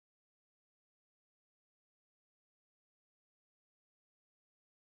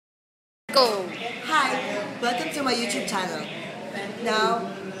Go! Hi, welcome to my YouTube channel.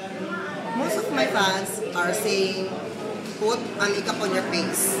 Now, most of my fans are saying put a makeup on your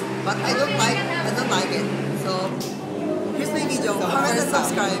face, but I don't like it. So here's my video. Comment and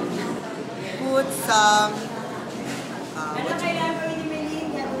subscribe. Put some.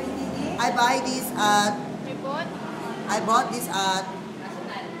 I buy this at. I bought this at.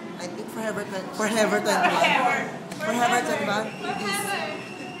 I think Forever 21. Forever 21.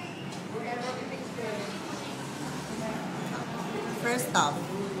 First off,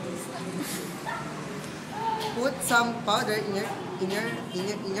 put some powder in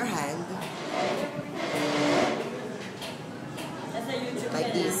your hand,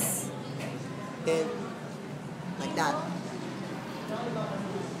 like this, then like that.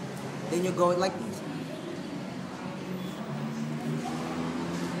 Then you go like this.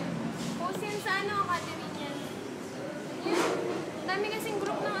 Pusin sa academy niyan. Dami kasing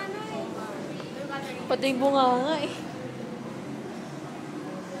group ng eh. Pati yung bunga nga eh.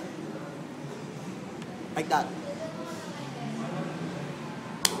 Like that.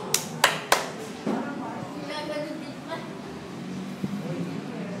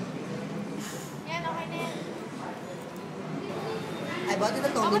 Yan, okay na yan. I bought it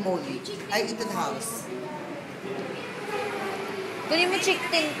at Tony Moly. I eat at house. Kunin mo chick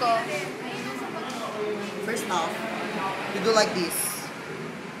tin ko. First off, you do like this.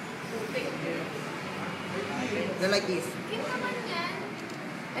 Go like this. Kim naman yan.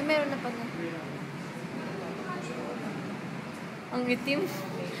 Ay, meron na pa na. Ang itim.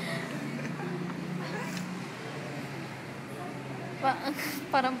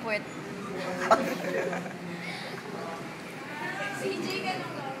 Parang puwet. CJ,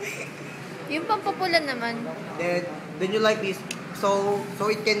 ganun ka. Yung pampapulan naman. Then you like this. So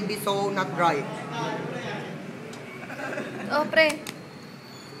it can be so not dry. Oh, pre.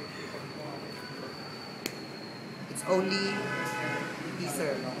 It's only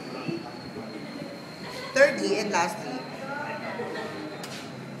teaser. Thirdly and lastly,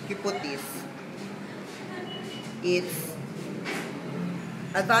 you put this. It's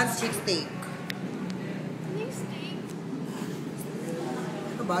advanced cheek steak. Ano yung steak?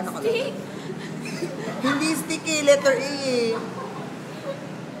 Ano ba? Steak? Hindi stick eh. Letter A eh.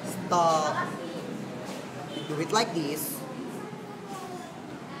 Stop. You do it like this.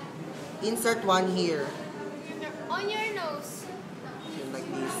 Insert one here. On your nose. Like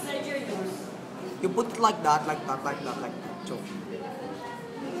this. You put it like that, like that, like that, like that. So,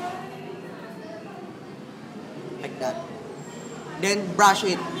 like that. Then brush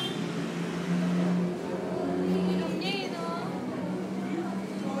it.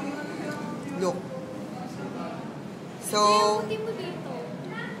 Look. So,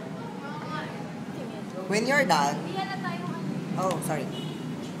 when you're done, oh, sorry.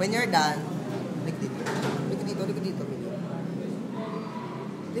 When you're done, look dito. Look dito, look dito.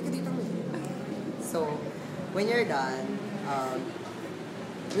 Look dito. So, when you're done,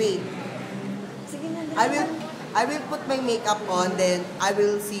 wait. I will put my makeup on, then I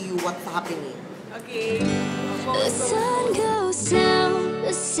will see you what's happening. Okay. The sun goes down,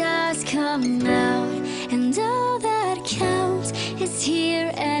 the stars come out, and